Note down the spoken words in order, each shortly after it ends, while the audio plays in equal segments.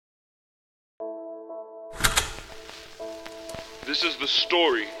This is the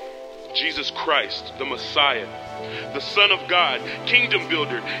story of Jesus Christ, the Messiah, the Son of God, kingdom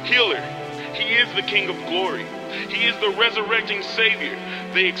builder, healer. He is the King of glory. He is the resurrecting Savior.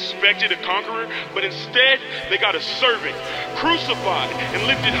 They expected a conqueror, but instead they got a servant, crucified and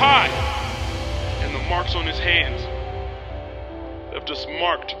lifted high. And the marks on his hands left us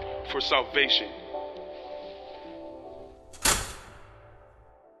marked for salvation.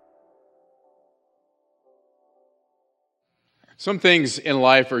 Some things in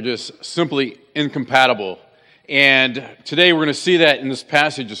life are just simply incompatible. And today we're going to see that in this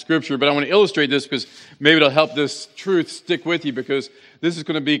passage of Scripture. But I want to illustrate this because maybe it'll help this truth stick with you, because this is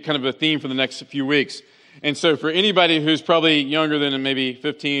going to be kind of a theme for the next few weeks. And so for anybody who's probably younger than maybe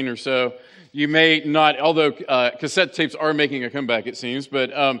 15 or so, you may not, although cassette tapes are making a comeback, it seems.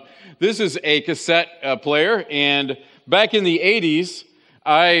 But this is a cassette player. And back in the 80s,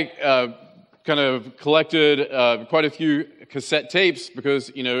 I kind of collected quite a few cassette tapes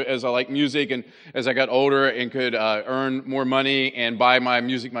because, you know, as I like music and as I got older and could earn more money and buy my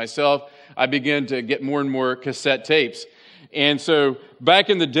music myself, I began to get more and more cassette tapes. And so back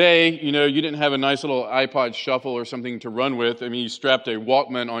in the day, you know, you didn't have a nice little iPod shuffle or something to run with. I mean, you strapped a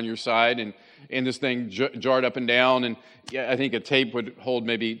Walkman on your side and this thing jarred up and down. And yeah, I think a tape would hold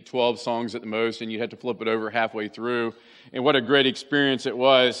maybe 12 songs at the most, and you'd have to flip it over halfway through. And what a great experience it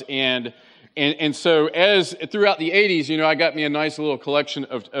was. And so as throughout the 80s, you know, I got me a nice little collection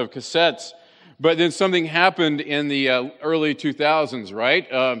of cassettes. But then something happened in the early 2000s,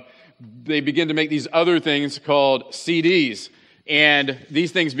 right? They began to make these other things called CDs. And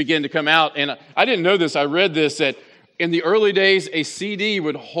these things began to come out. And I didn't know this. I read this, that in the early days, a CD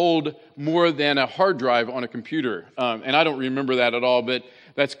would hold more than a hard drive on a computer. And I don't remember that at all, but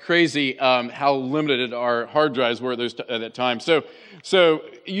that's crazy how limited our hard drives were at that time. So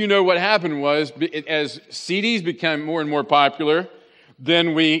you know what happened was, as CDs became more and more popular,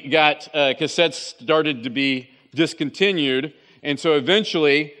 then we got cassettes started to be discontinued. And so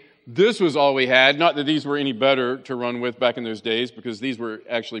eventually, this was all we had. Not that these were any better to run with back in those days, because these were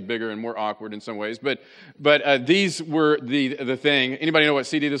actually bigger and more awkward in some ways. But these were the thing. Anybody know what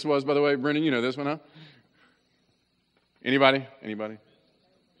CD this was, by the way? Brendan, you know this one, huh? Anybody?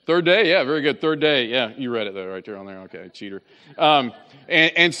 Third Day? Yeah, very good. Third Day. Yeah, you read it though, right there on there. Okay, cheater.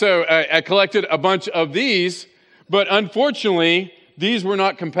 And so I collected a bunch of these, but unfortunately, these were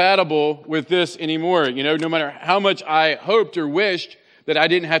not compatible with this anymore. You know, no matter how much I hoped or wished that I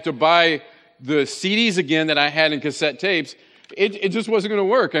didn't have to buy the CDs again that I had in cassette tapes, it just wasn't going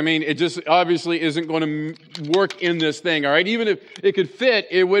to work. I mean, it just obviously isn't going to work in this thing, all right? Even if it could fit,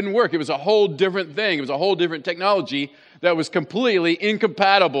 it wouldn't work. It was a whole different thing. It was a whole different technology that was completely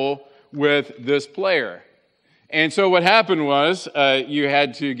incompatible with this player. And so what happened was you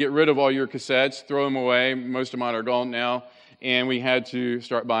had to get rid of all your cassettes, throw them away. Most of mine are gone now. And we had to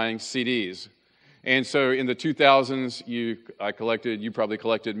start buying CDs. And so in the 2000s, you probably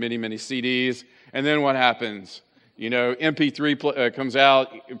collected many, many CDs. And then what happens? You know, MP3 comes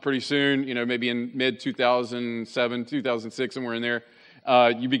out pretty soon, you know, maybe in mid-2007, 2006, somewhere in there.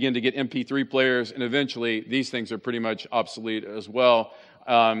 You begin to get MP3 players, and eventually these things are pretty much obsolete as well.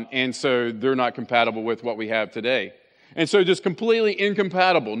 And so they're not compatible with what we have today. And so just completely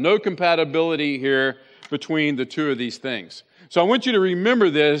incompatible. No compatibility here between the two of these things. So I want you to remember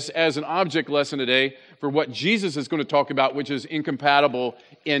this as an object lesson today for what Jesus is going to talk about, which is incompatible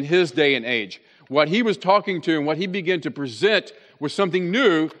in his day and age. What he was talking to and what he began to present was something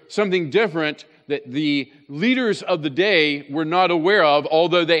new, something different that the leaders of the day were not aware of,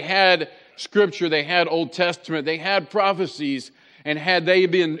 although they had Scripture, they had Old Testament, they had prophecies, and had they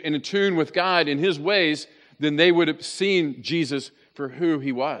been in tune with God in his ways, then they would have seen Jesus for who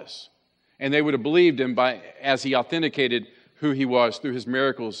he was. And they would have believed him as he authenticated who he was through his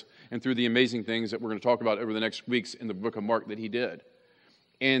miracles and through the amazing things that we're going to talk about over the next weeks in the book of Mark that he did.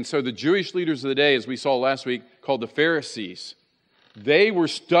 And so the Jewish leaders of the day, as we saw last week, called the Pharisees, they were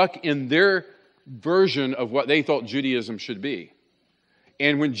stuck in their version of what they thought Judaism should be.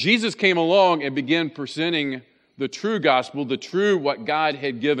 And when Jesus came along and began presenting the true gospel, the true what God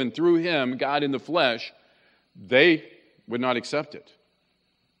had given through him, God in the flesh, they would not accept it.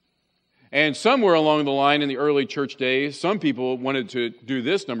 And somewhere along the line in the early church days, some people wanted to do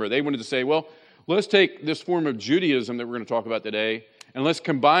this number. They wanted to say, well, let's take this form of Judaism that we're going to talk about today, and let's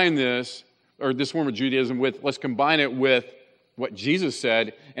combine this form of Judaism let's combine it with what Jesus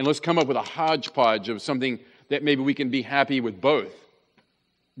said, and let's come up with a hodgepodge of something that maybe we can be happy with both.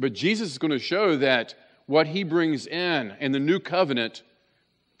 But Jesus is going to show that what he brings in and the new covenant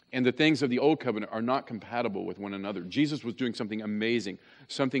and the things of the old covenant are not compatible with one another. Jesus was doing something amazing,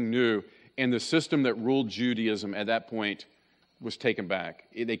 something new. And the system that ruled Judaism at that point was taken back.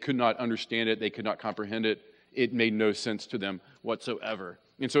 They could not understand it. They could not comprehend it. It made no sense to them whatsoever.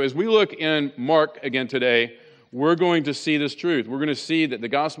 And so as we look in Mark again today, we're going to see this truth. We're going to see that the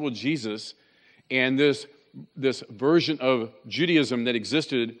gospel of Jesus and this version of Judaism that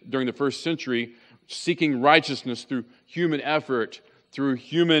existed during the first century, seeking righteousness through human effort, through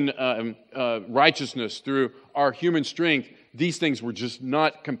human righteousness, through our human strength, these things were just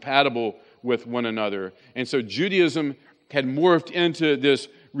not compatible with one another. And so Judaism had morphed into this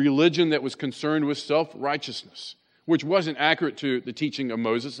religion that was concerned with self-righteousness, which wasn't accurate to the teaching of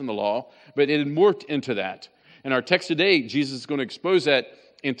Moses and the law, but it had morphed into that. In our text today, Jesus is going to expose that,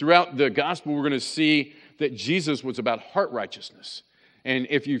 and throughout the gospel, we're going to see that Jesus was about heart righteousness. And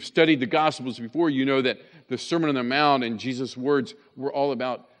if you've studied the Gospels before, you know that the Sermon on the Mount and Jesus' words were all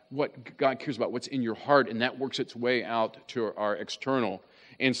about what God cares about, what's in your heart, and that works its way out to our external.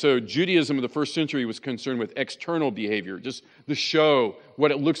 And so Judaism of the first century was concerned with external behavior, just the show, what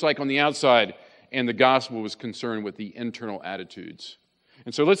it looks like on the outside, and the gospel was concerned with the internal attitudes.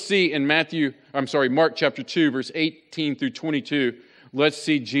 And so let's see in Mark chapter 2, verse 18 through 22, let's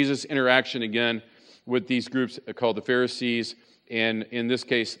see Jesus' interaction again with these groups called the Pharisees, and in this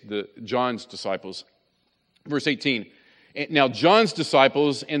case, John's disciples. Verse 18, now John's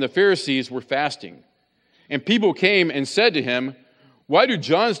disciples and the Pharisees were fasting, and people came and said to him, why do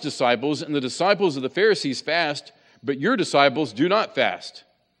John's disciples and the disciples of the Pharisees fast, but your disciples do not fast?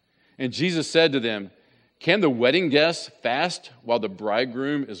 And Jesus said to them, can the wedding guests fast while the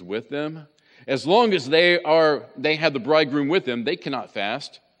bridegroom is with them? As long as they have the bridegroom with them, they cannot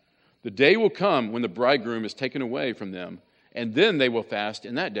fast. The day will come when the bridegroom is taken away from them, and then they will fast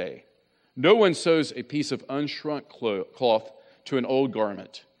in that day. No one sews a piece of unshrunk cloth to an old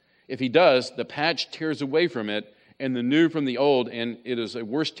garment. If he does, the patch tears away from it, and the new from the old, and it is a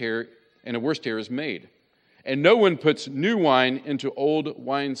worse tear, and a worse tear is made. And no one puts new wine into old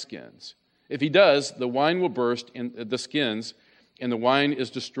wineskins. If he does, the wine will burst in the skins, and the wine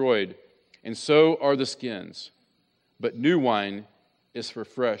is destroyed, and so are the skins. But new wine is for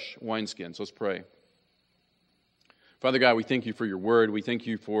fresh wineskins. Let's pray. Father God, we thank you for your word. We thank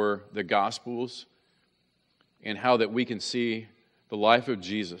you for the Gospels and how that we can see the life of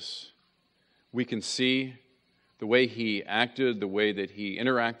Jesus. We can see the way he acted, the way that he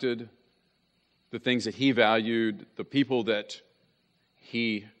interacted, the things that he valued, the people that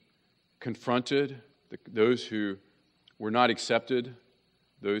he confronted, those who were not accepted,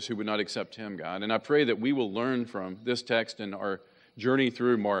 those who would not accept him, God. And I pray that we will learn from this text and our journey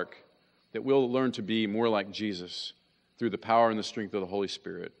through Mark, that we'll learn to be more like Jesus through the power and the strength of the Holy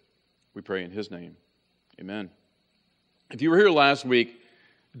Spirit. We pray in his name. Amen. If you were here last week,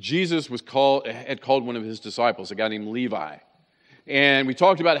 Jesus had called one of his disciples, a guy named Levi. And we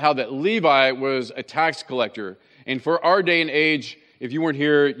talked about how that Levi was a tax collector. And for our day and age, if you weren't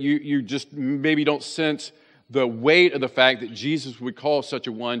here, you just maybe don't sense the weight of the fact that Jesus would call such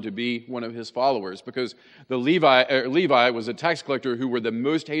a one to be one of his followers, because the Levi was a tax collector who were the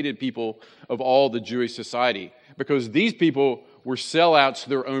most hated people of all the Jewish society, because these people were sellouts to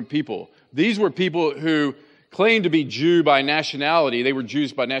their own people. These were people who claimed to be Jew by nationality. They were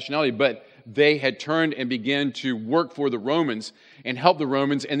Jews by nationality, but they had turned and began to work for the Romans and help the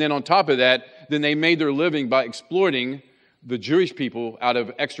Romans. And then on top of that, then they made their living by exploiting the Jewish people out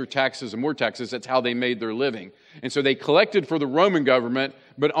of extra taxes and more taxes. That's how they made their living. And so they collected for the Roman government,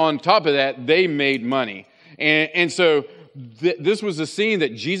 but on top of that, they made money. And so this was the scene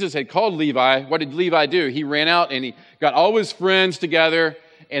that Jesus had called Levi. What did Levi do? He ran out and he got all his friends together,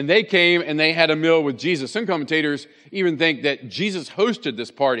 and they came and they had a meal with Jesus. Some commentators even think that Jesus hosted this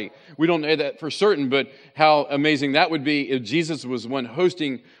party. We don't know that for certain, but how amazing that would be if Jesus was the one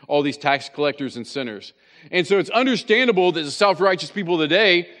hosting all these tax collectors and sinners. And so it's understandable that the self-righteous people of the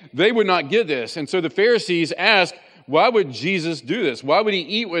day, they would not get this. And so the Pharisees ask, why would Jesus do this? Why would he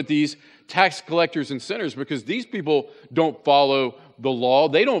eat with these tax collectors and sinners? Because these people don't follow the law.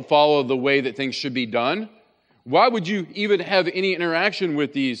 They don't follow the way that things should be done. Why would you even have any interaction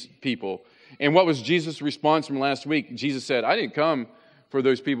with these people? And what was Jesus' response from last week? Jesus said, I didn't come for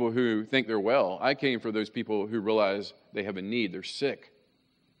those people who think they're well. I came for those people who realize they have a need. They're sick.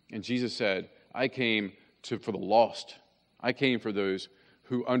 And Jesus said, I came for the lost. I came for those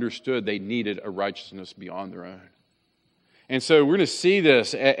who understood they needed a righteousness beyond their own. And so we're going to see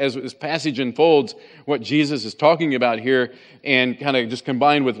this as this passage unfolds, what Jesus is talking about here, and kind of just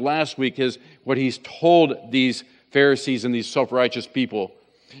combined with last week is what he's told these Pharisees and these self-righteous people.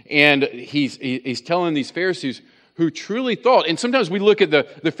 And he's telling these Pharisees who truly thought, and sometimes we look at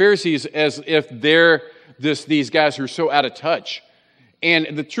the Pharisees as if they're these guys who are so out of touch.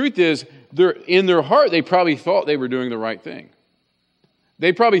 And the truth is, in their heart, they probably thought they were doing the right thing.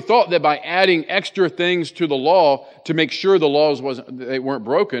 They probably thought that by adding extra things to the law to make sure the laws they weren't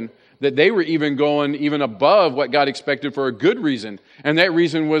broken, that they were even going even above what God expected for a good reason. And that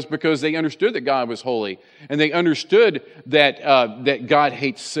reason was because they understood that God was holy. And they understood that God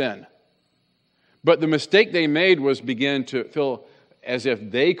hates sin. But the mistake they made was begin to feel as if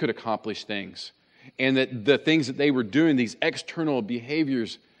they could accomplish things. And that the things that they were doing, these external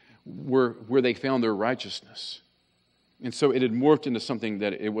behaviors, were where they found their righteousness. And so it had morphed into something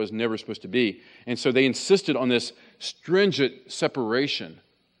that it was never supposed to be. And so they insisted on this stringent separation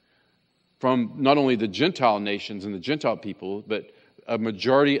from not only the Gentile nations and the Gentile people, but a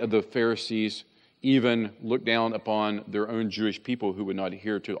majority of the Pharisees even looked down upon their own Jewish people who would not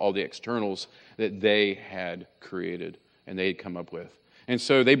adhere to all the externals that they had created and they had come up with. And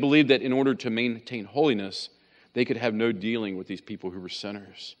so they believed that in order to maintain holiness, they could have no dealing with these people who were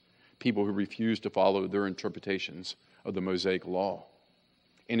sinners, people who refused to follow their interpretations of the Mosaic law.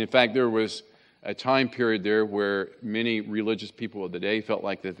 And in fact, there was a time period there where many religious people of the day felt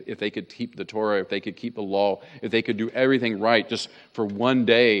like that if they could keep the Torah, if they could keep the law, if they could do everything right just for one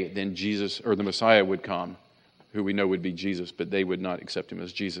day, then Jesus or the Messiah would come, who we know would be Jesus, but they would not accept him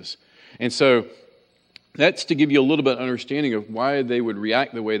as Jesus. And so that's to give you a little bit of understanding of why they would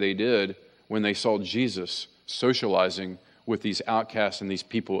react the way they did when they saw Jesus socializing with these outcasts and these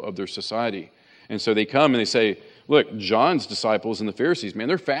people of their society. And so they come and they say, look, John's disciples and the Pharisees, man,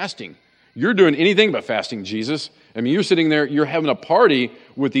 they're fasting. You're doing anything but fasting, Jesus. I mean, you're sitting there, you're having a party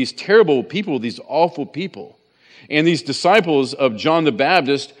with these terrible people, these awful people. And these disciples of John the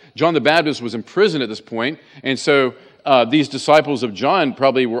Baptist was in prison at this point, and so these disciples of John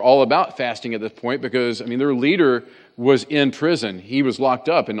probably were all about fasting at this point because, I mean, their leader was in prison. He was locked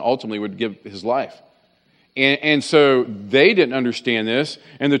up and ultimately would give his life. And so they didn't understand this.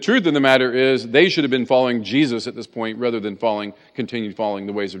 And the truth of the matter is they should have been following Jesus at this point rather than continue following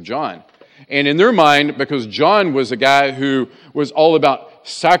the ways of John. And in their mind, because John was a guy who was all about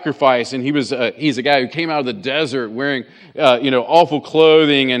sacrifice, and he's a guy who came out of the desert wearing awful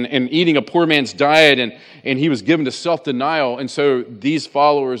clothing and eating a poor man's diet, and he was given to self-denial. And so these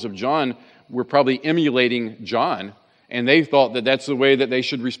followers of John were probably emulating John, and they thought that that's the way that they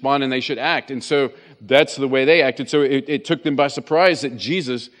should respond and they should act. And so that's the way they acted. So it took them by surprise that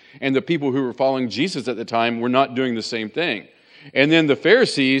Jesus and the people who were following Jesus at the time were not doing the same thing. And then the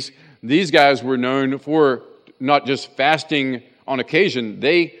Pharisees, these guys were known for not just fasting on occasion.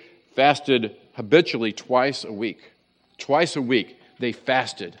 They fasted habitually twice a week. Twice a week they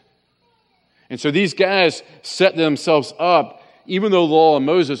fasted. And so these guys set themselves up, even though the law of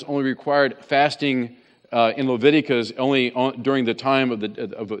Moses only required fasting in Leviticus only during the time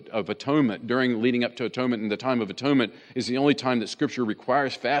of atonement, during leading up to atonement, and the time of atonement is the only time that Scripture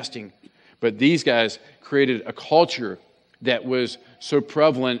requires fasting. But these guys created a culture that was so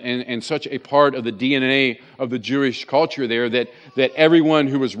prevalent and such a part of the DNA of the Jewish culture there that everyone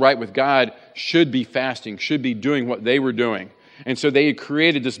who was right with God should be fasting, should be doing what they were doing. And so they had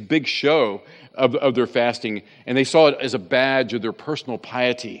created this big show of their fasting, and they saw it as a badge of their personal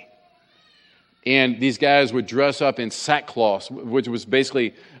piety. And these guys would dress up in sackcloth, which was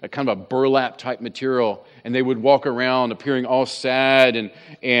basically a kind of a burlap type material. And they would walk around appearing all sad,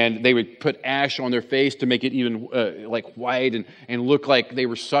 and they would put ash on their face to make it even like white and look like they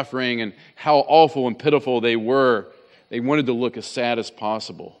were suffering and how awful and pitiful they were. They wanted to look as sad as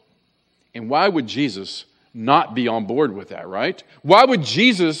possible. And why would Jesus not be on board with that, right? Why would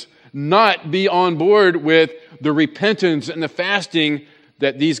Jesus not be on board with the repentance and the fasting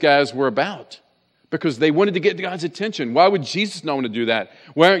that these guys were about? Because they wanted to get God's attention. Why would Jesus not want to do that?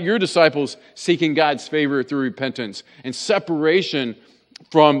 Why aren't your disciples seeking God's favor through repentance and separation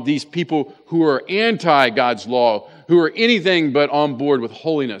from these people who are anti-God's law, who are anything but on board with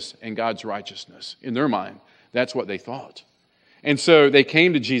holiness and God's righteousness? In their mind, that's what they thought. And so they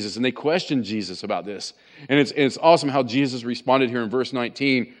came to Jesus and they questioned Jesus about this. And it's awesome how Jesus responded here in verse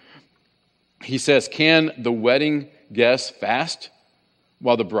 19. He says, "Can the wedding guests fast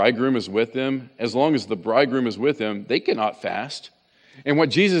while the bridegroom is with them? As long as the bridegroom is with them, they cannot fast." And what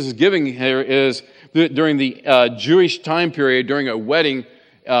Jesus is giving here is that during the Jewish time period, during a wedding,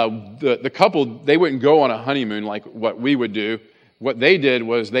 the couple, they wouldn't go on a honeymoon like what we would do. What they did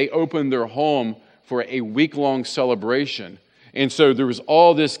was they opened their home for a week-long celebration. And so there was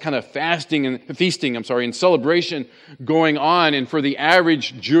all this kind of feasting and celebration going on. And for the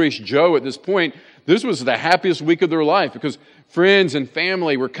average Jewish Joe at this point, this was the happiest week of their life because friends and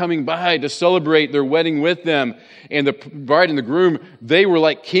family were coming by to celebrate their wedding with them. And the bride and the groom, they were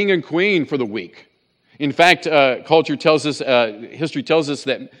like king and queen for the week. In fact, history tells us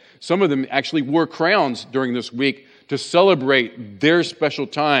that some of them actually wore crowns during this week to celebrate their special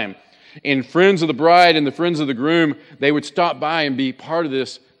time. And friends of the bride and the friends of the groom, they would stop by and be part of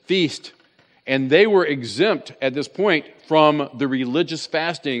this feast. And they were exempt at this point from the religious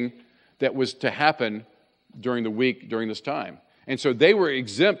fasting that was to happen during the week during this time. And so they were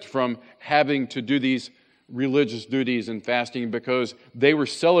exempt from having to do these religious duties and fasting because they were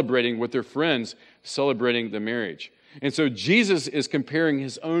celebrating with their friends, celebrating the marriage. And so Jesus is comparing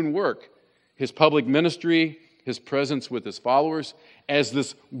his own work, his public ministry, his presence with his followers, as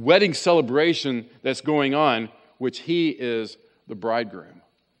this wedding celebration that's going on, which he is the bridegroom.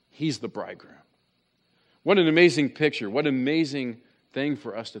 He's the bridegroom. What an amazing picture. What an amazing thing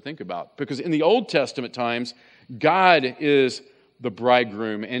for us to think about. Because in the Old Testament times, God is the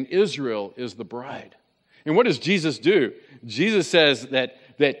bridegroom and Israel is the bride. And what does Jesus do? Jesus says that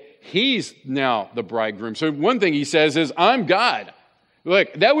he's now the bridegroom. So one thing he says is, I'm God.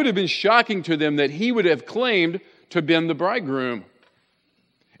 Look, that would have been shocking to them that he would have claimed to have been the bridegroom.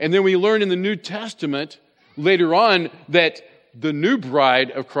 And then we learn in the New Testament later on that the new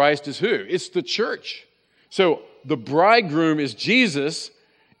bride of Christ is who? It's the church. So the bridegroom is Jesus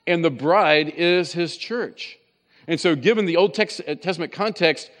and the bride is his church. And so given the Old Testament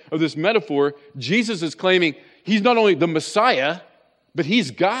context of this metaphor, Jesus is claiming he's not only the Messiah, but he's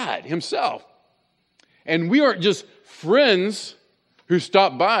God himself. And we aren't just friends who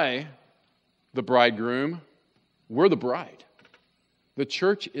stop by the bridegroom. We're the bride. The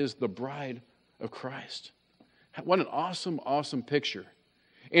church is the bride of Christ. What an awesome, awesome picture.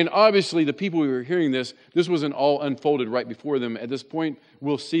 And obviously, the people who were hearing this wasn't all unfolded right before them. At this point,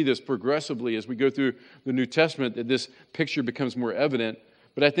 we'll see this progressively as we go through the New Testament, that this picture becomes more evident.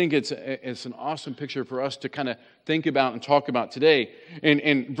 But I think it's an awesome picture for us to kind of think about and talk about today.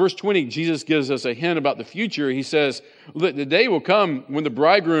 In verse 20, Jesus gives us a hint about the future. He says, look, the day will come when the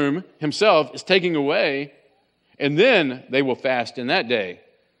bridegroom himself is taken away, and then they will fast in that day.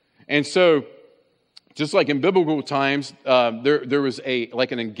 And so, just like in biblical times, there was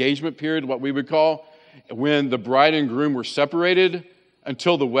an engagement period, what we would call, when the bride and groom were separated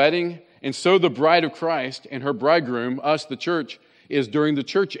until the wedding. And so the bride of Christ and her bridegroom, us, the church, is during the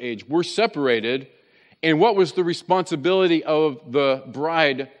church age. We're separated. And what was the responsibility of the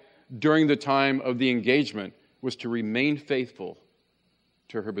bride during the time of the engagement? Was to remain faithful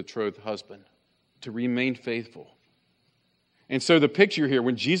to her betrothed husband. To remain faithful. And so the picture here,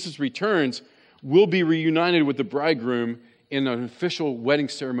 when Jesus returns, we'll be reunited with the bridegroom in an official wedding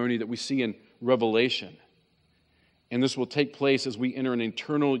ceremony that we see in Revelation. And this will take place as we enter an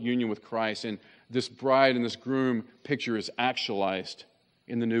eternal union with Christ. And this bride and this groom picture is actualized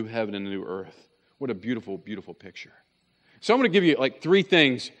in the new heaven and the new earth. What a beautiful, beautiful picture. So I'm going to give you three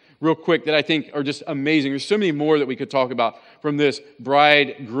things real quick that I think are just amazing. There's so many more that we could talk about from this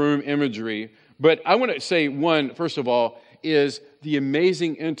bride-groom imagery. But I want to say one, first of all, is the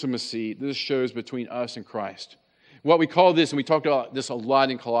amazing intimacy this shows between us and Christ. What we call this, and we talked about this a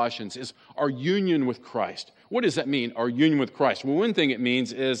lot in Colossians, is our union with Christ. What does that mean, our union with Christ? Well, one thing it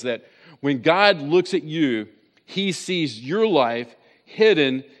means is that when God looks at you, he sees your life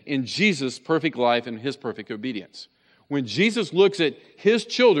hidden in Jesus' perfect life and his perfect obedience. When Jesus looks at his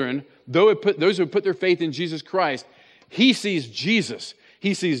children, those who put their faith in Jesus Christ, he sees Jesus.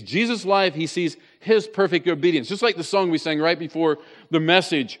 He sees Jesus' life. He sees his perfect obedience. Just like the song we sang right before the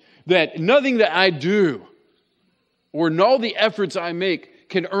message, that nothing that I do or in all the efforts I make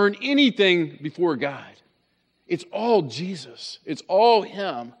can earn anything before God. It's all Jesus. It's all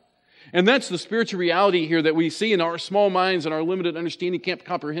him. And that's the spiritual reality here that we see in our small minds and our limited understanding can't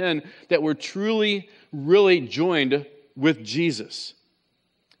comprehend, that we're truly, really joined with Jesus.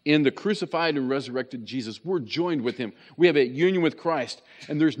 In the crucified and resurrected Jesus, we're joined with him. We have a union with Christ.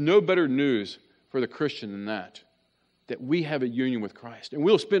 And there's no better news for the Christian than that we have a union with Christ. And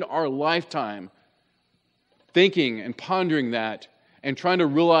we'll spend our lifetime thinking and pondering that and trying to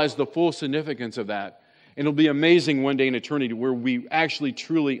realize the full significance of that. And it'll be amazing one day in eternity where we actually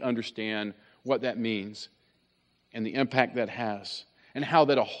truly understand what that means and the impact that has, and how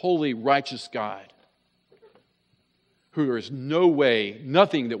that a holy, righteous God, who there is no way,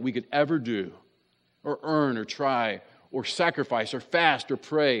 nothing that we could ever do or earn or try or sacrifice or fast or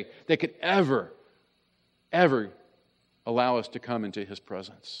pray that could ever allow us to come into his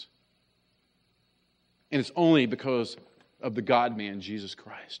presence. And it's only because of the God-man, Jesus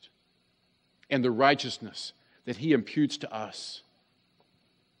Christ, and the righteousness that he imputes to us,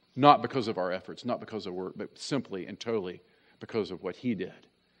 not because of our efforts, not because of work, but simply and totally because of what he did.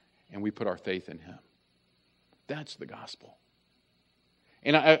 And we put our faith in him. That's the gospel.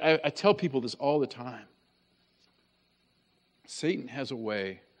 And I tell people this all the time. Satan has a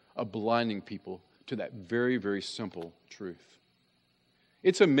way of blinding people to that very, very simple truth.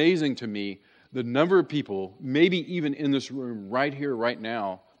 It's amazing to me the number of people, maybe even in this room right here, right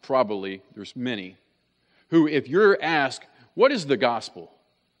now, probably there's many, who if you're asked, what is the gospel?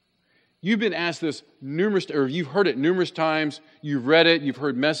 You've been asked this or you've heard it numerous times, you've read it, you've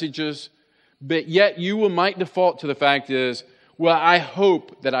heard messages, but yet you might default to the fact is, well, I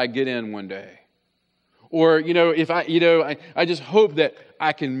hope that I get in one day. Or, I just hope that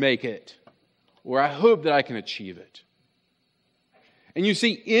I can make it. Or I hope that I can achieve it. And you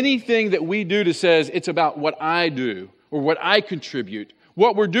see, anything that we do that says it's about what I do or what I contribute,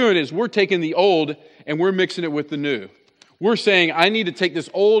 what we're doing is we're taking the old and we're mixing it with the new. We're saying, I need to take this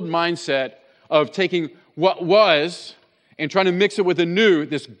old mindset of taking what was and trying to mix it with the new,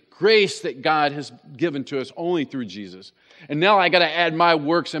 this grace that God has given to us only through Jesus. And now I got to add my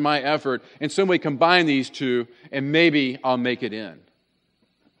works and my effort and some way combine these two and maybe I'll make it in.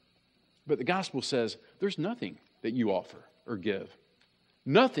 But the gospel says there's nothing that you offer or give.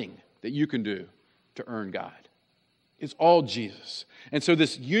 Nothing that you can do to earn God. It's all Jesus. And so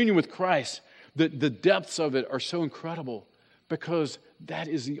this union with Christ, the depths of it are so incredible because that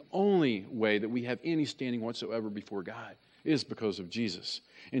is the only way that we have any standing whatsoever before God, is because of Jesus.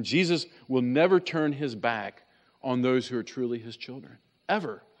 And Jesus will never turn his back on those who are truly his children.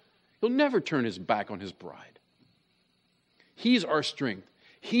 Ever. He'll never turn his back on his bride. He's our strength.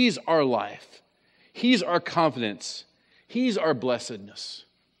 He's our life. He's our confidence. He's our blessedness.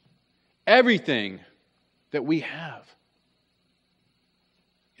 Everything that we have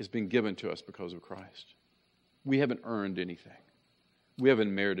has been given to us because of Christ. We haven't earned anything. We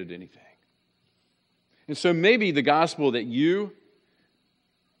haven't merited anything. And so maybe the gospel that you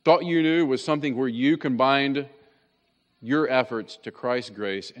thought you knew was something where you combined your efforts to Christ's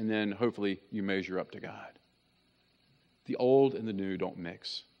grace and then hopefully you measure up to God. The old and the new don't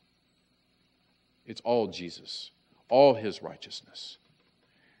mix. It's all Jesus. All his righteousness.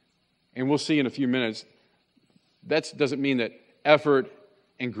 And we'll see in a few minutes, that doesn't mean that effort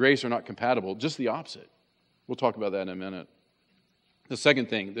and grace are not compatible, just the opposite. We'll talk about that in a minute. The second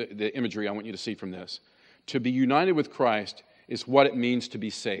thing, the imagery I want you to see from this, to be united with Christ is what it means to be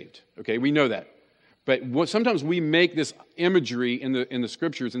saved. Okay, we know that. But sometimes we make this imagery in the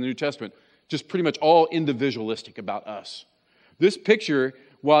scriptures, in the New Testament, just pretty much all individualistic about us. This picture,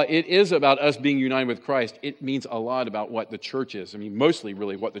 while it is about us being united with Christ, it means a lot about what the church is. I mean, mostly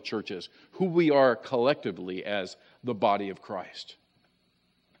really what the church is. Who we are collectively as the body of Christ.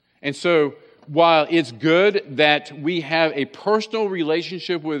 And so, while it's good that we have a personal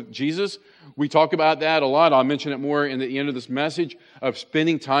relationship with Jesus, we talk about that a lot. I'll mention it more in the end of this message of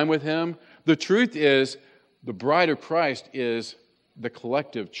spending time with him. The truth is, the bride of Christ is the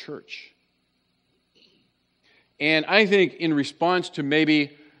collective church. And I think in response to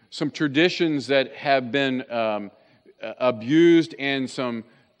maybe some traditions that have been abused and some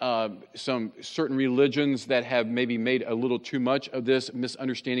certain religions that have maybe made a little too much of this,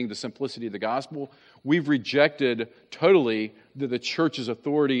 misunderstanding the simplicity of the gospel, we've rejected totally the church's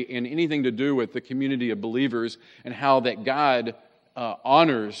authority in anything to do with the community of believers and how that God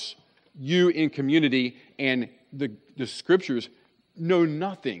honors you in community, and the scriptures know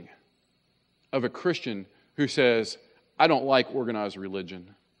nothing of a Christian who says, I don't like organized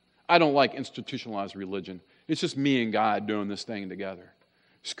religion. I don't like institutionalized religion. It's just me and God doing this thing together.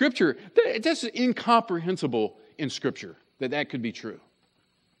 Scripture, that's incomprehensible in Scripture that could be true.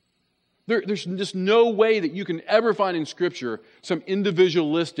 There's just no way that you can ever find in Scripture some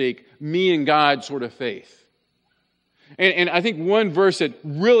individualistic me and God sort of faith. And I think one verse that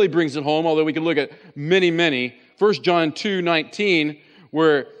really brings it home, although we can look at many, 1 John 2:19,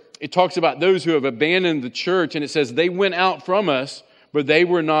 where it talks about those who have abandoned the church, and it says, they went out from us, but they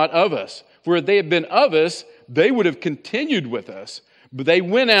were not of us. For if they had been of us, they would have continued with us. But they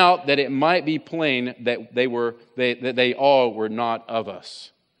went out that it might be plain that they all were not of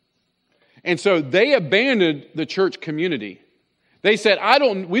us. And so they abandoned the church community. They said,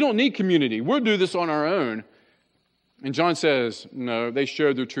 we don't need community. We'll do this on our own. And John says, no, they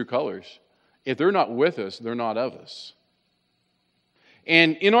showed their true colors. If they're not with us, they're not of us.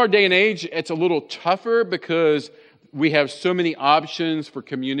 And in our day and age, it's a little tougher because we have so many options for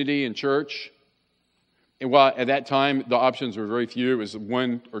community and church. And while at that time, the options were very few, it was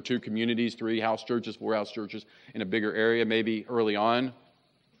 1 or 2 communities, 3 house churches, 4 house churches in a bigger area, maybe early on.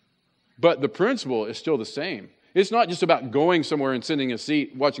 But the principle is still the same. It's not just about going somewhere and sitting in a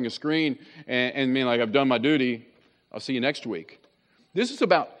seat, watching a screen, and being like, I've done my duty, I'll see you next week. This is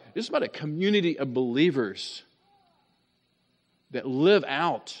about a community of believers that live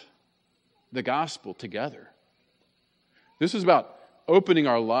out the gospel together. This is about opening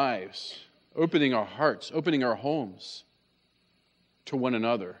our lives opening our hearts, opening our homes to one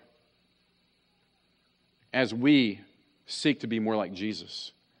another as we seek to be more like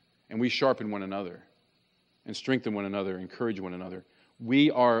Jesus and we sharpen one another and strengthen one another, encourage one another.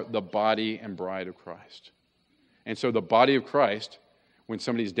 We are the body and bride of Christ. And so the body of Christ, when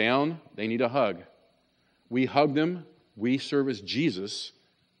somebody's down, they need a hug. We hug them. We serve as Jesus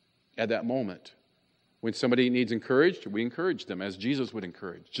at that moment. When somebody needs encouraged, we encourage them as Jesus would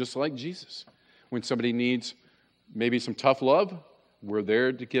encourage, just like Jesus. When somebody needs maybe some tough love, we're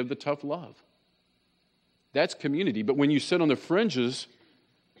there to give the tough love. That's community. But when you sit on the fringes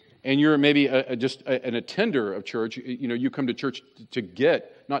and you're maybe just an attender of church, you come to church to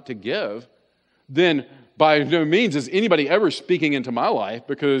get, not to give, then by no means is anybody ever speaking into my life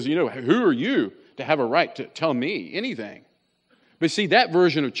because, who are you to have a right to tell me anything? But see, that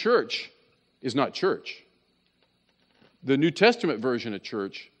version of church is not church. The New Testament version of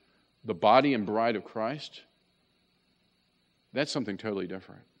church, the body and bride of Christ, that's something totally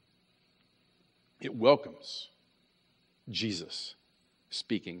different. It welcomes Jesus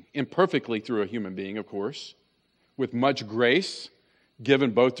speaking, imperfectly through a human being, of course, with much grace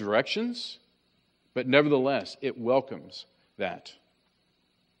given both directions, but nevertheless, it welcomes that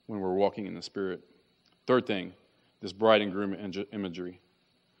when we're walking in the Spirit. Third thing, this bride and groom imagery.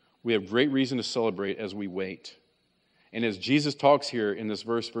 We have great reason to celebrate as we wait. And as Jesus talks here in this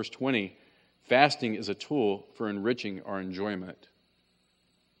verse 20, fasting is a tool for enriching our enjoyment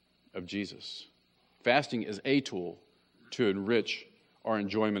of Jesus. Fasting is a tool to enrich our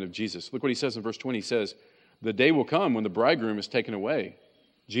enjoyment of Jesus. Look what he says in verse 20. He says, the day will come when the bridegroom is taken away.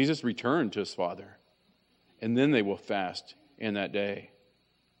 Jesus returned to his Father, and then they will fast in that day.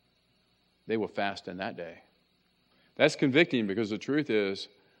 They will fast in that day. That's convicting because the truth is,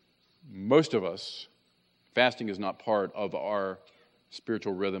 most of us, fasting is not part of our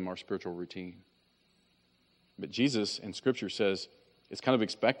spiritual rhythm, our spiritual routine. But Jesus in Scripture says it's kind of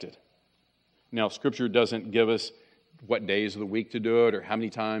expected. Now, Scripture doesn't give us what days of the week to do it or how many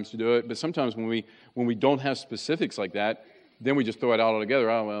times to do it, but sometimes when we don't have specifics like that, then we just throw it out altogether.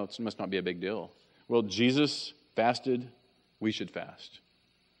 Oh, well, it must not be a big deal. Well, Jesus fasted, we should fast.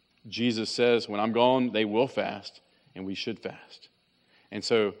 Jesus says, when I'm gone, they will fast, and we should fast. And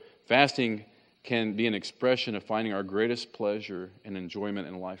so fasting can be an expression of finding our greatest pleasure and enjoyment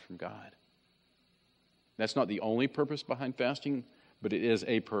in life from God. That's not the only purpose behind fasting, but it is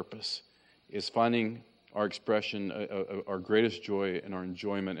a purpose. It's finding our expression, our greatest joy and our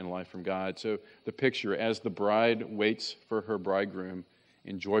enjoyment in life from God. So the picture, as the bride waits for her bridegroom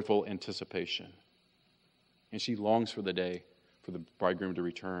in joyful anticipation, and she longs for the day for the bridegroom to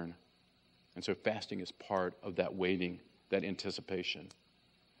return. And so fasting is part of that waiting, that anticipation.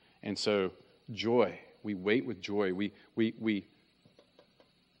 And so joy, we wait with joy. We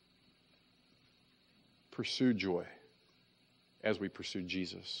pursue joy as we pursue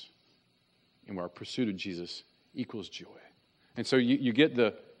Jesus. And our pursuit of Jesus equals joy. And so you get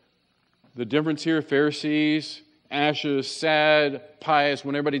the difference here. Pharisees, anxious, sad, pious,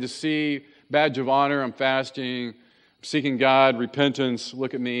 want everybody to see, badge of honor, I'm fasting, I'm seeking God, repentance,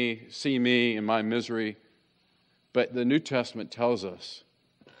 look at me, see me in my misery. But the New Testament tells us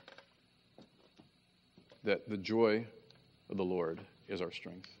that the joy of the Lord is our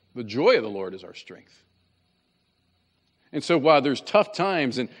strength. The joy of the Lord is our strength. And so while there's tough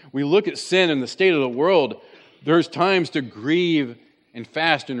times and we look at sin and the state of the world, there's times to grieve and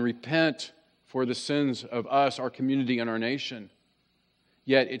fast and repent for the sins of us, our community, and our nation.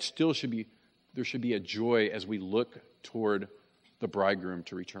 Yet there should be a joy as we look toward the bridegroom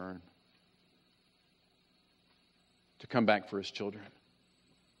to return, to come back for his children.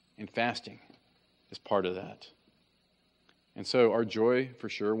 And fasting is part of that. And so our joy, for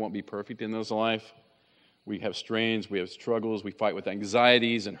sure, won't be perfect in this life. We have strains, we have struggles, we fight with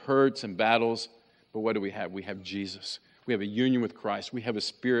anxieties and hurts and battles. But what do we have? We have Jesus. We have a union with Christ. We have a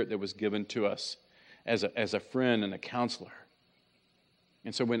Spirit that was given to us as a friend and a counselor.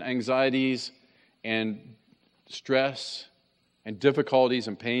 And so when anxieties and stress and difficulties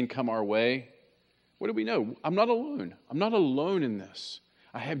and pain come our way, what do we know? I'm not alone. I'm not alone in this.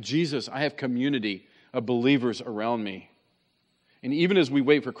 I have Jesus. I have community of believers around me. And even as we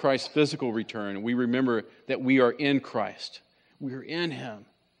wait for Christ's physical return, we remember that we are in Christ. We are in Him.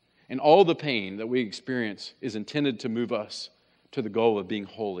 And all the pain that we experience is intended to move us to the goal of being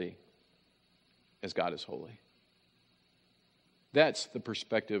holy as God is holy. That's the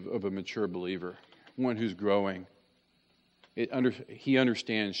perspective of a mature believer, one who's growing. He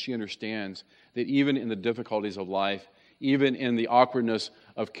understands, she understands that even in the difficulties of life, even in the awkwardness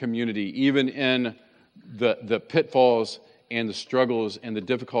of community, even in the pitfalls and the struggles and the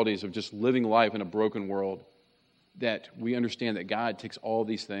difficulties of just living life in a broken world, that we understand that God takes all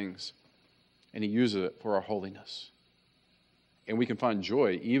these things and He uses it for our holiness. And we can find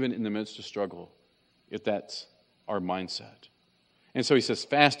joy even in the midst of struggle if that's our mindset. And so He says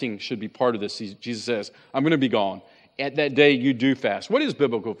fasting should be part of this. Jesus says, I'm going to be gone. At that day, you do fast. What is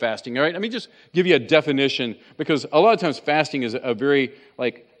biblical fasting? All right, let me just give you a definition, because a lot of times fasting is a very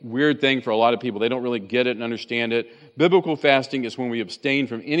weird thing for a lot of people. They don't really get it and understand it. Biblical fasting is when we abstain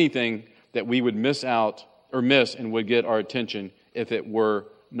from anything that we would miss and would get our attention if it were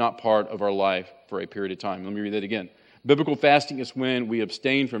not part of our life for a period of time. Let me read that again. Biblical fasting is when we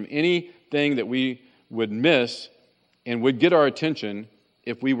abstain from anything that we would miss and would get our attention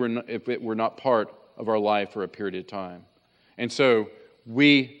if it were not part of our life for a period of time. And so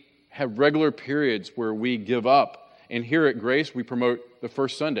we have regular periods where we give up. And here at Grace, we promote the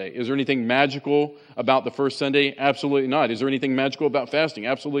first Sunday. Is there anything magical about the first Sunday? Absolutely not. Is there anything magical about fasting?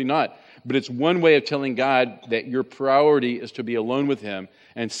 Absolutely not. But it's one way of telling God that your priority is to be alone with Him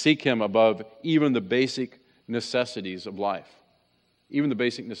and seek Him above even the basic necessities of life. Even the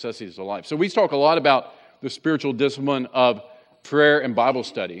basic necessities of life. So we talk a lot about the spiritual discipline of prayer and Bible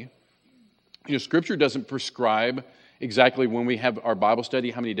study. Scripture doesn't prescribe exactly when we have our Bible study,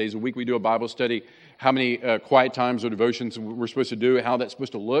 how many days a week we do a Bible study, how many quiet times or devotions we're supposed to do, how that's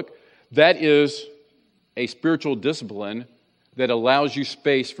supposed to look. That is a spiritual discipline that allows you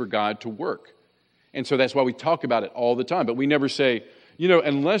space for God to work. And so that's why we talk about it all the time. But we never say,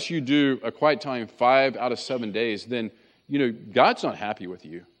 unless you do a quiet time 5 out of 7 days, then, God's not happy with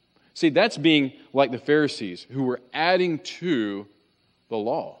you. See, that's being like the Pharisees who were adding to the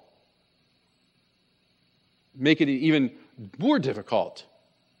law. Make it even more difficult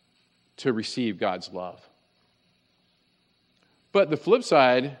to receive God's love. But the flip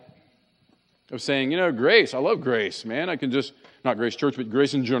side of saying, grace, I love grace, man. I can just, not Grace Church, but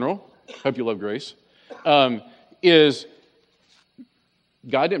grace in general. Hope you love grace. Is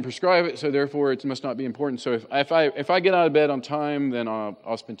God didn't prescribe it, so therefore it must not be important. So if I get out of bed on time, then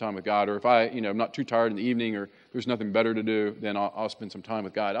I'll spend time with God. Or if I'm not too tired in the evening, or there's nothing better to do, then I'll spend some time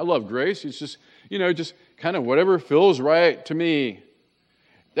with God. I love grace. It's just, just kind of whatever feels right to me.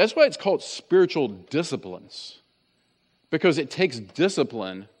 That's why it's called spiritual disciplines. Because it takes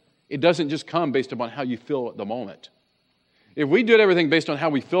discipline. It doesn't just come based upon how you feel at the moment. If we did everything based on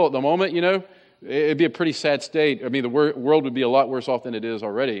how we feel at the moment, it'd be a pretty sad state. I mean, the world would be a lot worse off than it is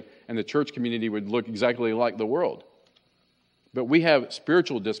already, and the church community would look exactly like the world. But we have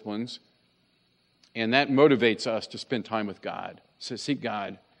spiritual disciplines, and that motivates us to spend time with God, to seek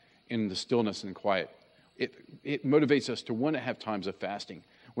God in the stillness and quiet. It motivates us to want to have times of fasting.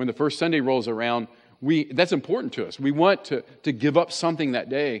 When the first Sunday rolls around, that's important to us. We want to give up something that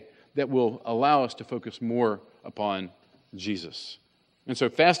day that will allow us to focus more upon Jesus. And so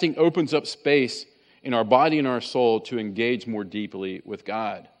fasting opens up space in our body and our soul to engage more deeply with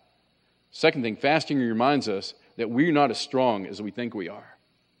God. Second thing, fasting reminds us that we're not as strong as we think we are.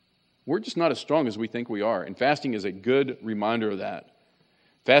 We're just not as strong as we think we are. And fasting is a good reminder of that.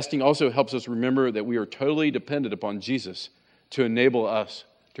 Fasting also helps us remember that we are totally dependent upon Jesus to enable us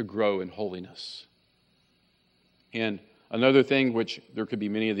to grow in holiness. And another thing, which there could be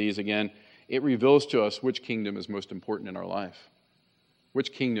many of these again, it reveals to us which kingdom is most important in our life.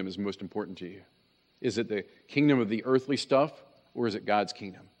 Which kingdom is most important to you? Is it the kingdom of the earthly stuff, or is it God's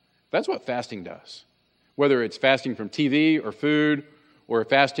kingdom? That's what fasting does. Whether it's fasting from TV or food, or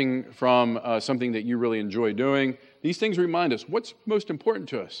fasting from something that you really enjoy doing, these things remind us what's most important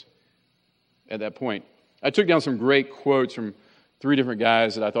to us at that point. I took down some great quotes from 3 different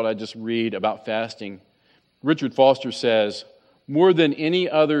guys that I thought I'd just read about fasting. Richard Foster says, "More than any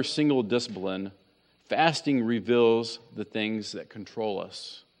other single discipline, fasting reveals the things that control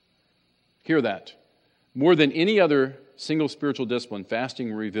us." Hear that. More than any other single spiritual discipline,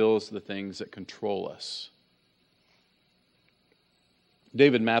 fasting reveals the things that control us.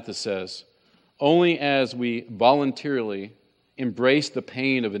 David Mathis says, "Only as we voluntarily embrace the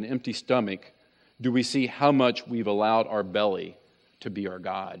pain of an empty stomach do we see how much we've allowed our belly to be our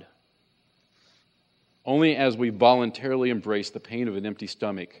God." Only as we voluntarily embrace the pain of an empty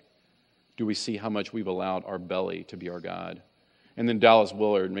stomach do we see how much we've allowed our belly to be our God. And then Dallas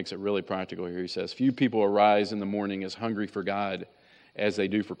Willard makes it really practical here. He says, "Few people arise in the morning as hungry for God as they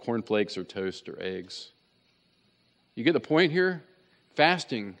do for cornflakes or toast or eggs." You get the point here?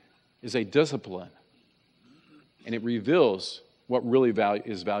 Fasting is a discipline, and it reveals what really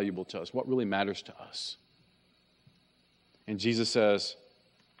is valuable to us, what really matters to us. And Jesus says,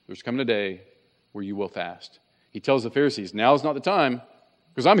 there's coming a day where you will fast. He tells the Pharisees, now is not the time,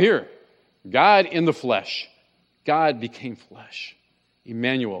 because I'm here. God in the flesh. God became flesh.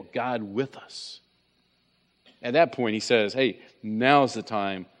 Emmanuel, God with us. At that point, he says, hey, now's the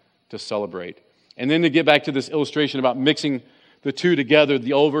time to celebrate. And then to get back to this illustration about mixing the two together,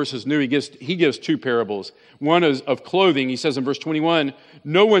 the old versus new, he gives two parables. One is of clothing. He says in verse 21,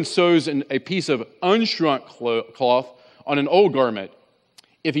 no one sews a piece of unshrunk cloth on an old garment.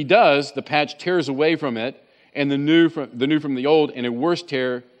 If he does, the patch tears away from it, and the new from the old, and a worse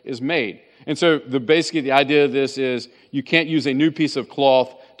tear is made. And so basically the idea of this is you can't use a new piece of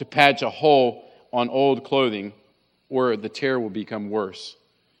cloth to patch a hole on old clothing, or the tear will become worse.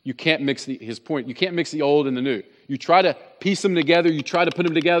 You can't mix his point, you can't mix the old and the new. You try to piece them together, you try to put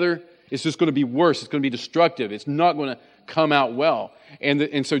them together, it's just going to be worse. It's going to be destructive. It's not going to come out well.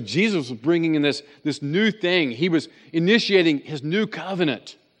 And so Jesus was bringing in this new thing. He was initiating his new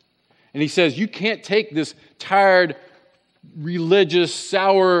covenant. And he says, you can't take this tired, religious,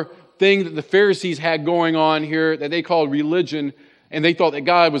 sour thing that the Pharisees had going on here that they called religion, and they thought that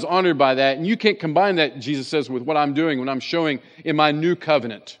God was honored by that. And you can't combine that, Jesus says, with what I'm doing, what I'm showing in my new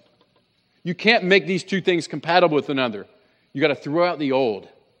covenant. You can't make these two things compatible with another. You got to throw out the old.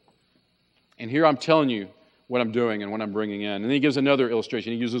 And here I'm telling you what I'm doing and what I'm bringing in. And then he gives another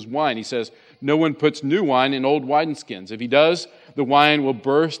illustration. He uses wine. He says, no one puts new wine in old wineskins. If he does, the wine will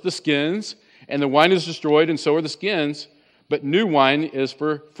burst the skins, and the wine is destroyed, and so are the skins. But new wine is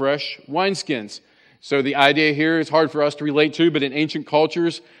for fresh wineskins. So the idea here is hard for us to relate to, but in ancient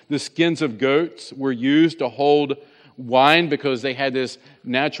cultures, the skins of goats were used to hold wine because they had this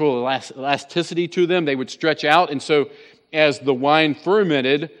natural elasticity to them. They would stretch out, and so as the wine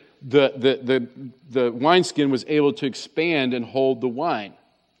fermented, the wineskin was able to expand and hold the wine.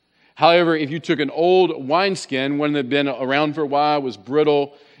 However, if you took an old wineskin, one that had been around for a while, was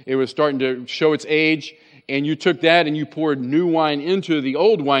brittle, it was starting to show its age, and you took that and you poured new wine into the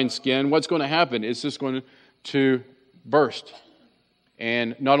old wineskin, what's going to happen? It's just going to burst.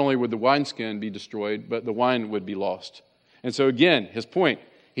 And not only would the wineskin be destroyed, but the wine would be lost. And so again, his point,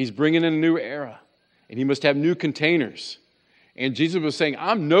 he's bringing in a new era, and he must have new containers. And Jesus was saying,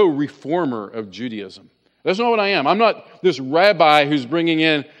 I'm no reformer of Judaism. That's not what I am. I'm not this rabbi who's bringing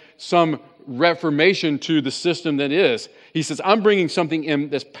in some reformation to the system that is. He says, I'm bringing something in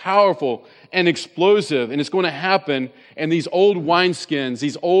that's powerful and explosive, and it's going to happen. And these old wineskins,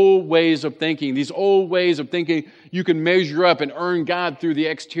 these old ways of thinking you can measure up and earn God through the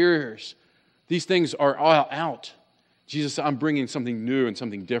exteriors. These things are all out. Jesus said, I'm bringing something new and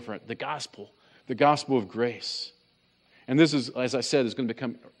something different, the gospel of grace. And this is, as I said, is going to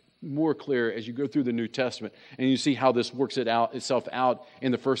become more clear as you go through the New Testament and you see how this works itself out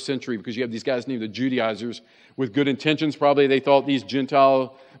in the first century, because you have these guys named the Judaizers with good intentions. Probably they thought these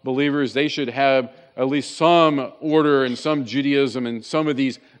Gentile believers, they should have at least some order and some Judaism and some of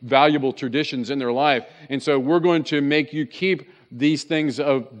these valuable traditions in their life. And so we're going to make you keep these things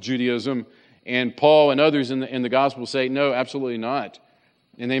of Judaism. And Paul and others in the gospel say, no, absolutely not.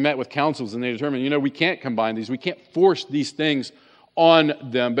 And they met with councils and they determined, we can't combine these. We can't force these things on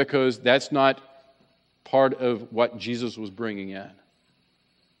them because that's not part of what Jesus was bringing in.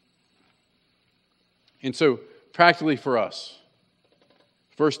 And so, practically for us,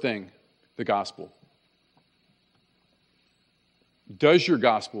 first thing, the gospel. Does your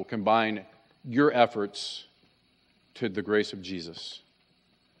gospel combine your efforts to the grace of Jesus?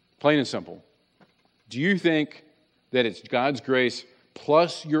 Plain and simple. Do you think that it's God's grace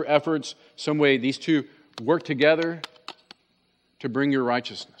plus your efforts, some way these two work together to bring your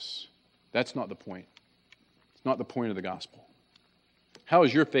righteousness? That's not the point. It's not the point of the gospel. How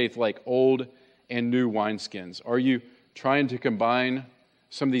is your faith like old and new wineskins? Are you trying to combine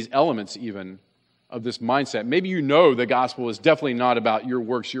some of these elements even of this mindset? Maybe you know the gospel is definitely not about your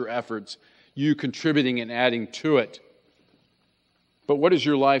works, your efforts, you contributing and adding to it. But what does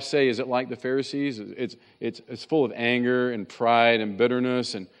your life say? Is it like the Pharisees? It's full of anger and pride and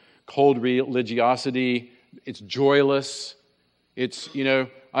bitterness and cold religiosity. It's joyless. It's,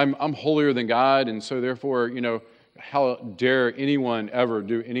 I'm holier than God, and so therefore, how dare anyone ever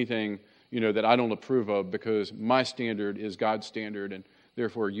do anything, that I don't approve of, because my standard is God's standard, and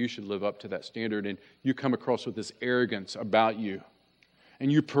therefore you should live up to that standard. And you come across with this arrogance about you, and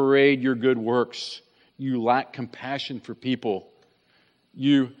you parade your good works. You lack compassion for people.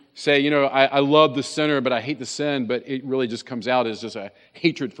 You say, I love the sinner, but I hate the sin, but it really just comes out as just a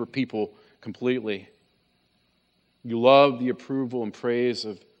hatred for people completely. You love the approval and praise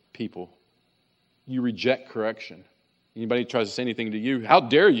of people. You reject correction. Anybody tries to say anything to you, how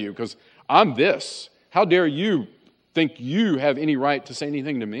dare you? Because I'm this. How dare you think you have any right to say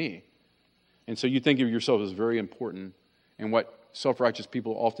anything to me? And so you think of yourself as very important. And what self-righteous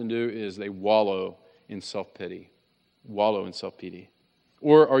people often do is they wallow in self-pity, wallow in self-pity?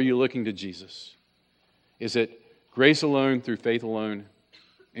 Or are you looking to Jesus? Is it grace alone, through faith alone,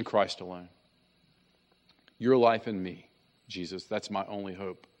 in Christ alone? Your life in me, Jesus, that's my only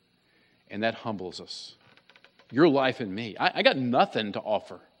hope. And that humbles us. Your life in me. I got nothing to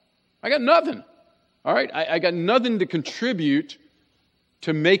offer. I got nothing. All right? I got nothing to contribute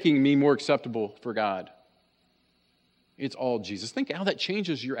to making me more acceptable for God. It's all Jesus. Think how that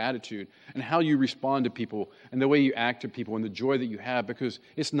changes your attitude and how you respond to people and the way you act to people and the joy that you have, because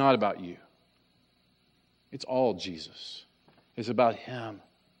it's not about you. It's all Jesus. It's about Him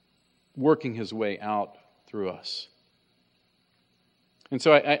working His way out through us. And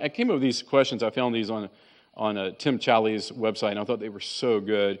so I came up with these questions. I found these on Tim Challies' website, and I thought they were so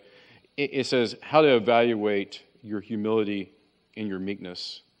good. It says, how to evaluate your humility and your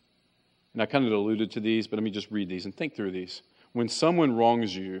meekness. And I kind of alluded to these, but let me just read these and think through these. When someone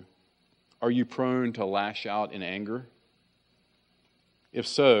wrongs you, are you prone to lash out in anger? If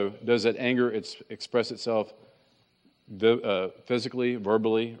so, does that anger express itself physically,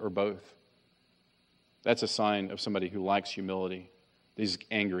 verbally, or both? That's a sign of somebody who lacks humility. He's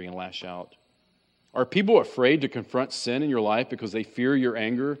angry and lash out. Are people afraid to confront sin in your life because they fear your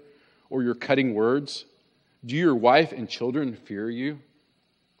anger or your cutting words? Do your wife and children fear you?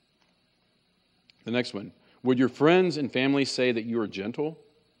 The next one. Would your friends and family say that you are gentle?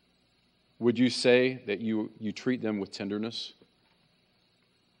 Would you say that you treat them with tenderness?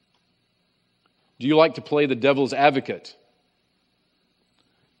 Do you like to play the devil's advocate?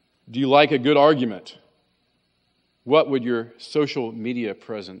 Do you like a good argument? What would your social media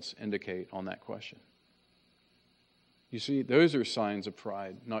presence indicate on that question? You see, those are signs of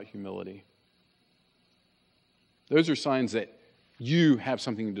pride, not humility. Those are signs that you have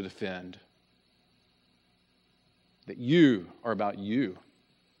something to defend, that you are about you,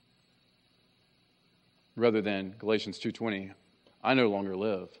 rather than Galatians 2:20, I no longer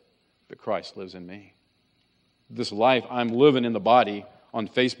live, but Christ lives in me. This life I'm living in the body, on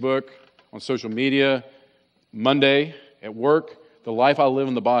Facebook, on social media, Monday, at work, the life I live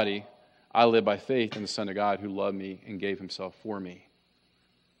in the body, I live by faith in the Son of God who loved me and gave Himself for me.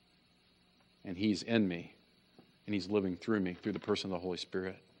 And He's in me, and He's living through me, through the person of the Holy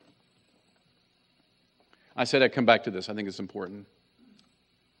Spirit. I said I'd come back to this. I think it's important.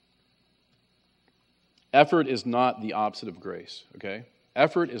 Effort is not the opposite of grace, okay?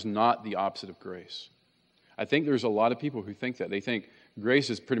 Effort is not the opposite of grace. I think there's a lot of people who think that. They think grace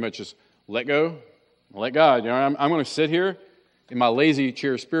is pretty much just let go, let God. You know, I'm going to sit here in my lazy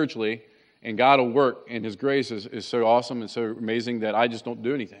chair spiritually, and God will work, and His grace is so awesome and so amazing that I just don't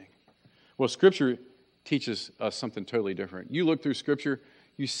do anything. Well, Scripture teaches us something totally different. You look through Scripture,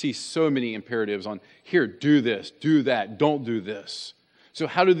 you see so many imperatives on, here, do this, do that, don't do this. So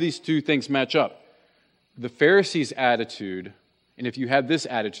how do these two things match up? The Pharisees' attitude, and if you have this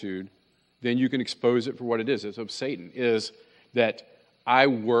attitude, then you can expose it for what it is. It's of Satan, is that I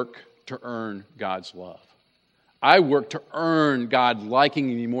work to earn God's love. I work to earn God liking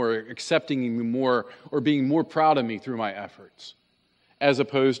me more, accepting me more, or being more proud of me through my efforts. As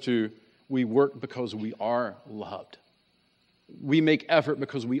opposed to, we work because we are loved. We make effort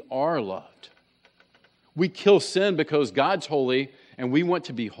because we are loved. We kill sin because God's holy and we want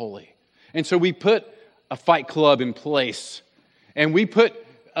to be holy. And so we put a fight club in place, and we put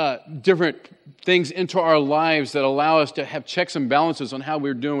different things into our lives that allow us to have checks and balances on how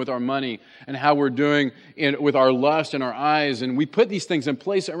we're doing with our money and how we're doing with our lust and our eyes. And we put these things in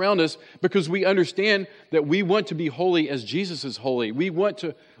place around us because we understand that we want to be holy as Jesus is holy. We want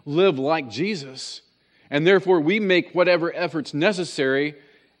to live like Jesus. And therefore, we make whatever efforts necessary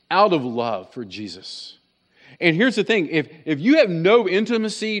out of love for Jesus. And here's the thing. If you have no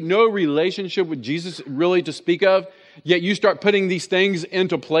intimacy, no relationship with Jesus really to speak of, yet you start putting these things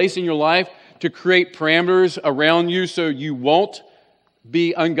into place in your life to create parameters around you so you won't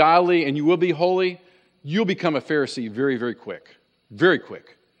be ungodly and you will be holy, you'll become a Pharisee very, very quick. Very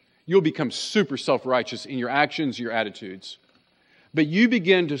quick. You'll become super self-righteous in your actions, your attitudes. But you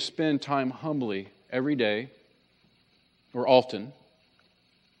begin to spend time humbly every day or often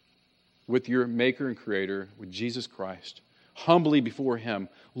with your Maker and Creator, with Jesus Christ, humbly before Him,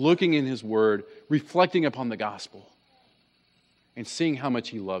 looking in His Word, reflecting upon the gospel, and seeing how much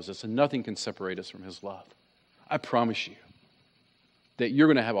He loves us, and nothing can separate us from His love. I promise you that you're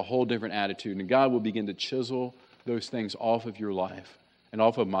going to have a whole different attitude, and God will begin to chisel those things off of your life and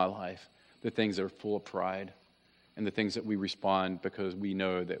off of my life, the things that are full of pride and the things that we respond because we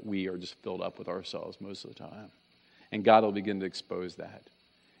know that we are just filled up with ourselves most of the time. And God will begin to expose that,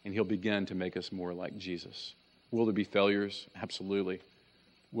 and He'll begin to make us more like Jesus. Will there be failures? Absolutely.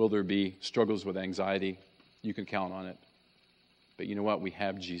 Will there be struggles with anxiety? You can count on it. But you know what? We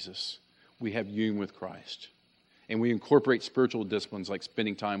have Jesus. We have union with Christ. And we incorporate spiritual disciplines like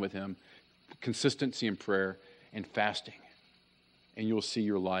spending time with Him, consistency in prayer, and fasting. And you'll see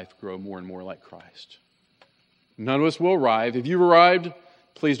your life grow more and more like Christ. None of us will arrive. If you've arrived,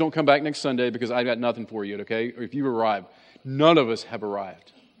 please don't come back next Sunday because I've got nothing for you, okay? Or if you've arrived, none of us have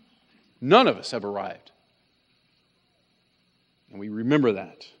arrived. None of us have arrived. And we remember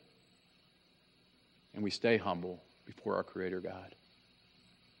that. And we stay humble before our Creator God.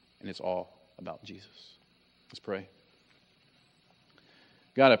 And it's all about Jesus. Let's pray.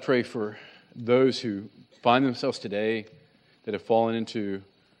 God, I pray for those who find themselves today that have fallen into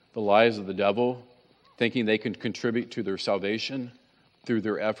the lies of the devil, thinking they can contribute to their salvation through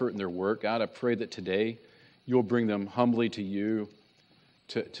their effort and their work. God, I pray that today you'll bring them humbly to you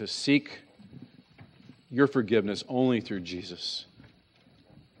to seek your forgiveness only through Jesus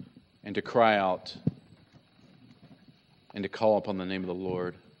and to cry out and to call upon the name of the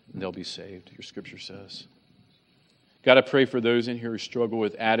Lord, and they'll be saved, your scripture says. God, I pray for those in here who struggle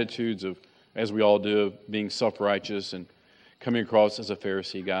with attitudes of, as we all do, of being self-righteous and coming across as a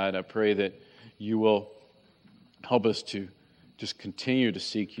Pharisee. God, I pray that you will help us to just continue to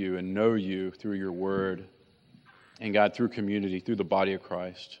seek you and know you through your word, and God, through community, through the body of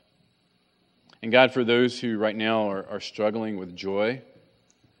Christ. And God, for those who right now are struggling with joy,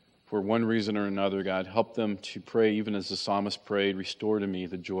 for one reason or another, God, help them to pray, even as the psalmist prayed, restore to me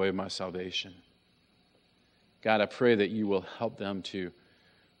the joy of my salvation. God, I pray that you will help them to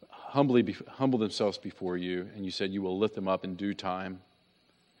humble themselves before you, and you said you will lift them up in due time.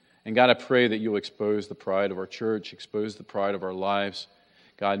 And God, I pray that you'll expose the pride of our church, expose the pride of our lives.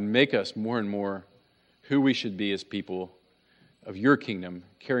 God, make us more and more who we should be as people of your kingdom,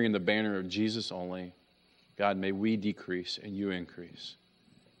 carrying the banner of Jesus only. God, may we decrease and you increase.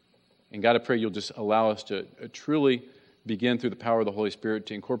 And God, I pray you'll just allow us to truly begin through the power of the Holy Spirit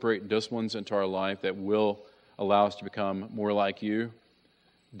to incorporate disciplines into our life that will allow us to become more like you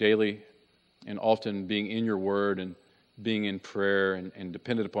daily, and often being in your word and being in prayer and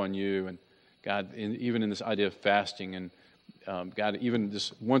dependent upon you. And God, even in this idea of fasting, and God, even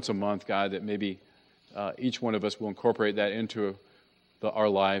just once a month, God, that maybe each one of us will incorporate that into our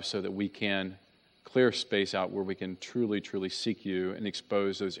lives so that we can clear space out where we can truly, truly seek you and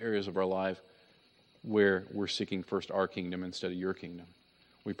expose those areas of our life where we're seeking first our kingdom instead of your kingdom.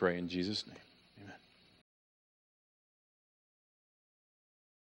 We pray in Jesus' name.